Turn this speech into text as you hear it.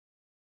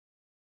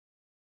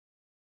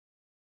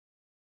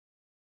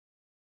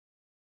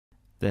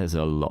There's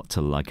a lot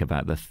to like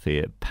about the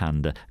Fiat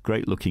Panda.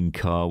 Great looking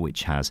car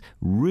which has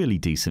really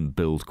decent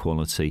build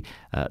quality.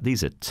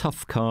 These are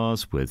tough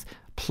cars with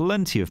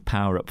plenty of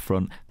power up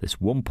front. This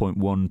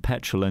 1.1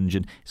 petrol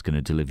engine is going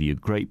to deliver you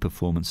great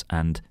performance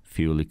and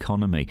fuel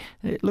economy.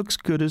 It looks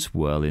good as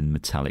well in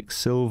metallic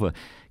silver.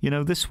 You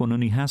know, this one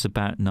only has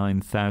about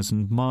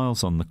 9,000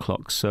 miles on the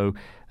clock, so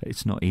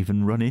it's not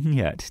even run in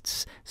yet.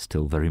 It's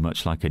still very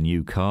much like a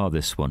new car,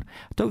 this one.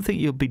 I don't think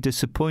you'll be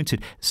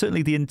disappointed.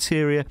 Certainly the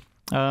interior,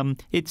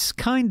 it's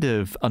kind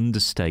of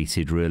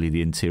understated, really,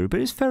 the interior,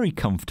 but it's very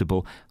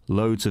comfortable.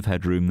 Loads of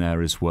headroom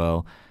there as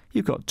well.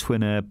 You've got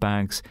twin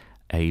airbags,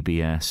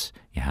 ABS,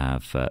 you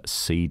have a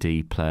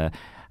CD player.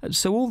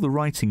 So all the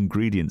right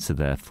ingredients are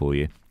there for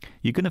you.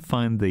 You're going to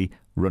find the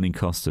running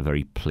costs are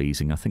very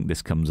pleasing. I think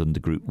this comes under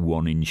Group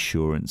 1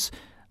 insurance,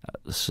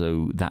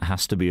 so that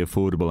has to be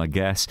affordable, I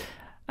guess.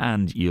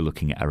 And you're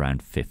looking at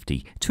around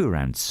 50 to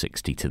around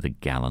 60 to the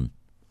gallon.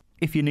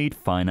 If you need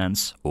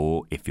finance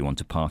or if you want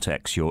to Part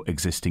X your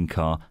existing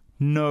car,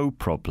 no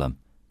problem.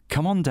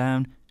 Come on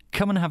down,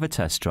 come and have a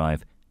test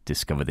drive.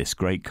 Discover this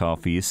great car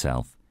for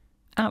yourself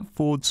at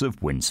Fords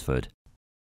of Winsford.